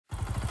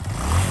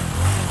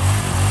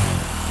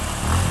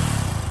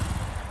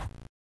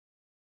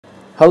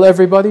Hello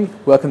everybody,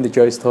 welcome to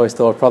Joe's Toy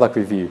Store product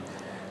review.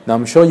 Now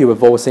I'm sure you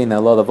have all seen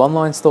a lot of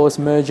online stores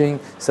merging,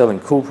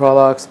 selling cool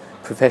products,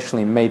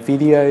 professionally made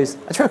videos,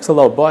 attracts a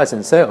lot of buyers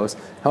and sales.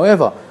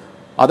 However,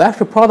 are the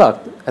actual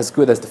product as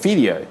good as the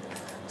video?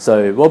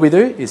 So what we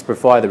do is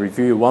provide a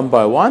review one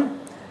by one,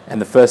 and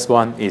the first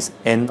one is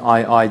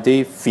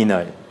NIID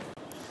FINO.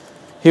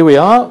 Here we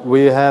are,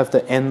 we have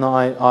the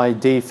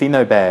NIID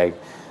FINO bag.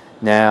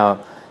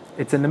 Now,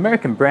 it's an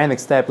American brand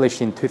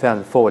established in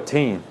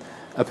 2014.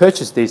 I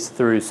purchased this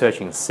through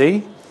searching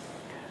C,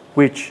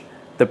 which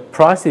the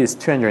price is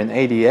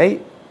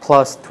 $288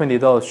 plus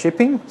 $20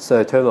 shipping,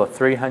 so a total of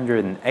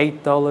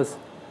 $308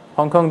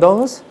 Hong Kong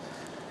dollars.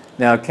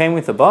 Now it came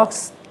with the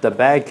box, the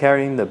bag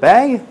carrying the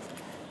bag.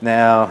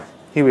 Now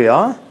here we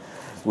are.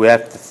 We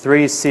have the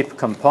 3-zip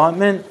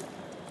compartment,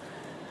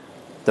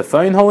 the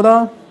phone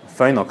holder,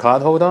 phone or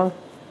card holder,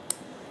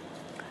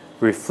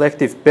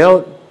 reflective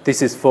belt.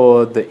 This is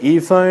for the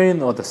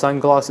earphone or the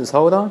sunglasses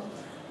holder.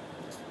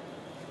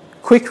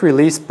 Quick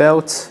release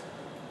belt,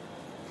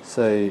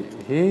 so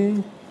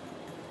here,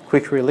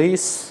 quick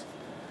release,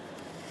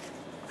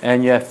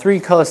 and you have 3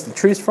 colors to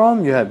choose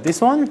from. You have this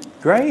one,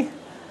 grey,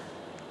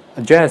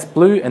 a jazz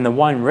blue, and the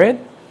wine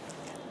red.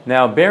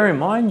 Now bear in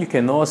mind, you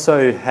can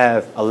also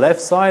have a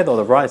left side or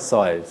the right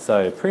side,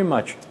 so pretty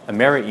much a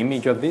mirror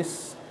image of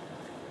this.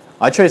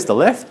 I chose the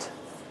left,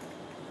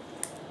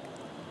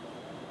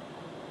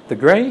 the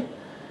grey,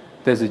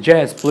 there's a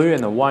jazz blue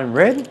and a wine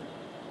red.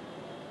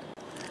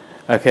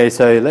 Okay,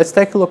 so let's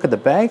take a look at the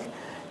bag.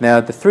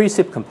 Now the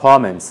 3-zip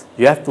compartments,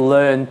 you have to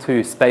learn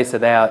to space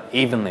it out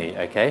evenly,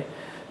 okay?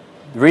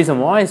 The reason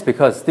why is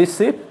because this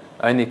zip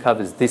only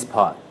covers this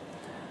part.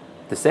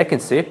 The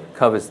second zip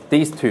covers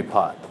these 2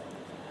 parts.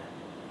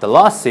 The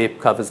last zip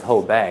covers the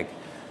whole bag.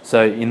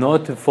 So in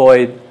order to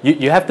avoid,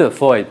 you have to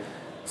avoid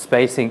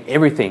spacing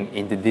everything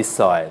into this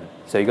side.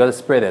 So you got to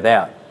spread it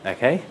out,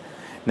 okay?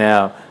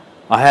 Now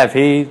I have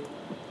here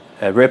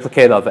a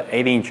replica of an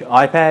 8-inch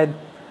iPad,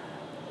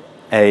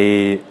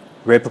 a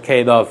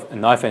replica of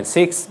an iPhone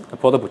 6, a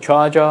portable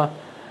charger,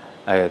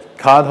 a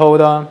card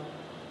holder,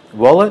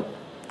 wallet,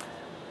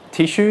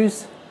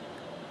 tissues,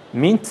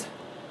 mint,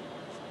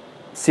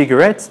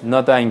 cigarettes,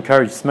 not that I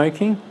encourage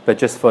smoking, but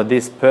just for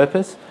this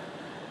purpose,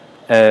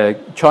 a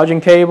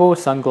charging cable,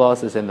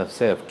 sunglasses, and a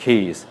set of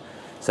keys.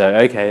 So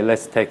okay,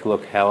 let's take a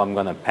look how I'm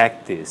going to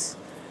pack this.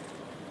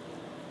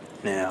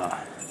 Now,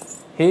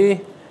 here,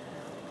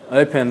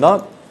 open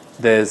up,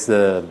 there's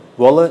the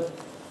wallet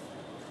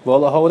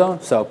holder,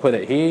 so I'll put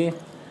it here.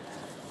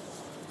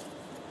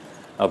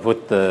 I'll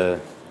put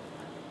the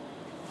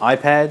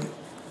iPad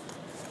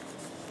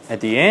at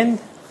the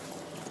end,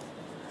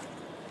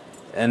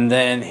 and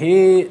then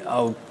here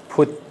I'll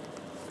put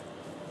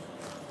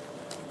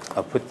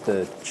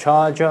the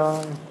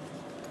charger.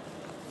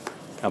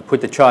 I'll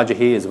put the charger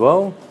here as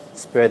well,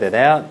 spread it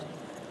out.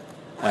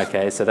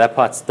 Okay, so that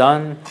part's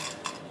done.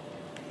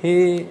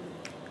 Here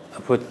I'll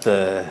put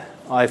the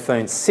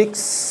iPhone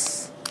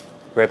 6,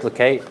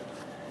 replicate,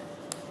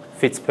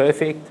 fits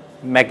perfect,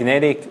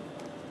 magnetic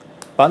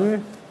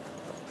button.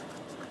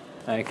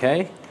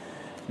 Okay,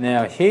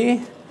 now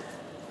here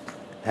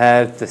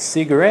have the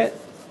cigarette,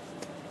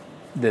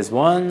 there's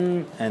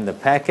one, and the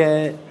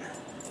packet,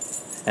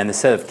 and the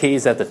set of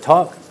keys at the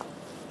top.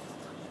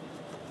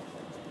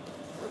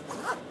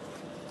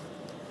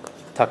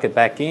 Tuck it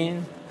back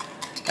in,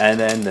 and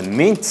then the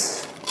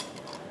mint,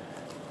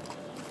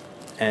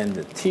 and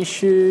the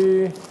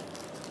tissue,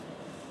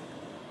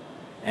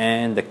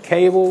 and the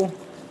cable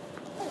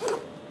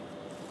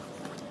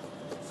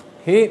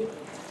here,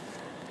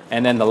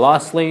 and then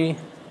lastly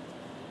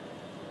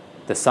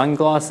the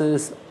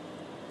sunglasses.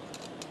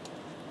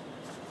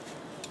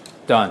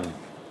 Done,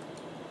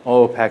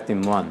 all packed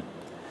in one.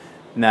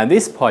 Now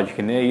this part you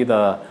can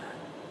either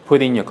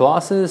put in your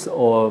glasses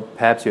or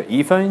perhaps your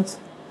earphones,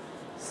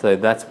 so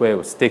that's where it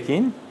will stick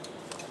in.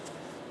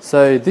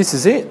 So this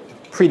is it,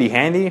 pretty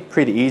handy,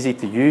 pretty easy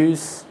to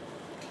use,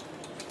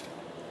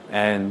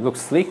 and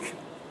looks sleek.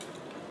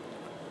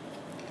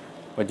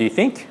 What do you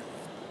think?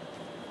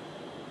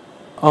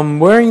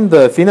 I'm wearing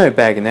the Fino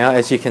bag now.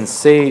 As you can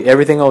see,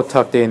 everything all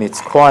tucked in. It's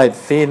quite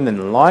thin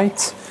and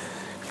light.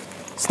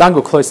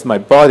 Snuggle close to my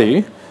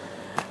body.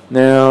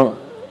 Now,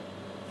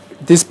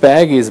 this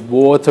bag is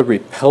water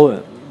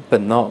repellent,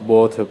 but not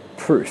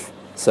waterproof.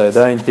 So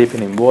don't dip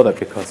it in water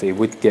because it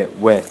would get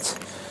wet.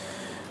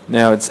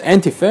 Now it's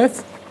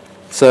anti-theft.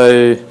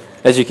 So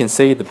as you can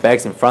see, the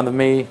bag's in front of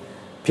me.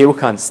 People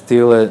can't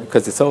steal it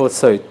because it's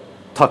also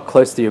tucked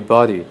close to your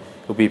body.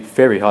 It'll be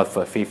very hard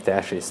for a thief to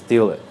actually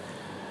steal it.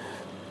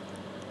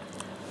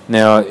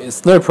 Now,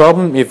 it's no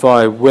problem if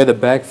I wear the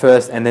bag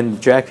first and then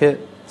the jacket,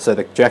 so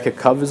the jacket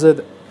covers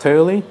it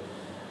totally.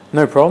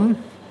 No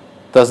problem.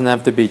 Doesn't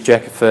have to be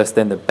jacket first,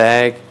 then the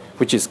bag,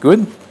 which is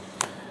good.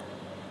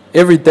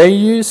 Everyday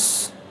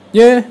use,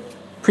 yeah,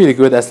 pretty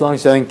good as long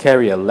as you don't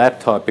carry a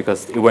laptop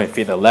because it won't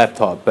fit a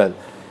laptop. But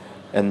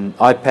an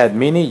iPad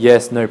mini,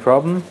 yes, no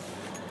problem.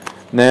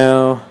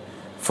 Now,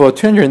 for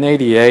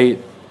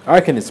 $288, I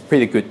reckon it's a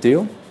pretty good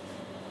deal.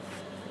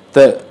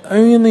 The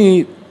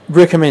only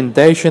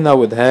recommendation I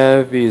would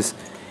have is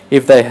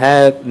if they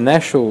had an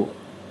actual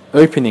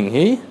opening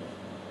here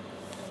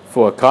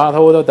for a card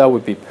holder, that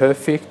would be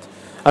perfect.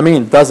 I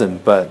mean, it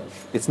doesn't, but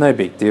it's no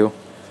big deal.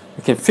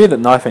 You can fit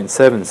an iPhone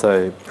 7,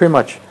 so pretty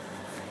much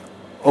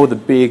all the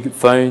big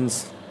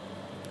phones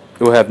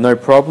will have no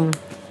problem.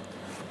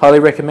 Highly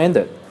recommend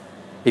it.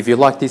 If you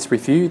like this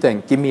review,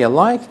 then give me a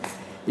like.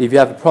 If you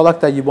have a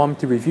product that you want me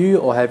to review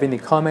or have any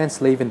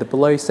comments, leave in the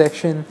below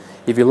section.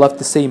 If you'd love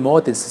to see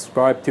more, then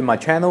subscribe to my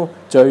channel,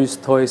 Joe's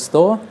Toy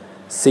Store.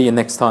 See you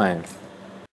next time.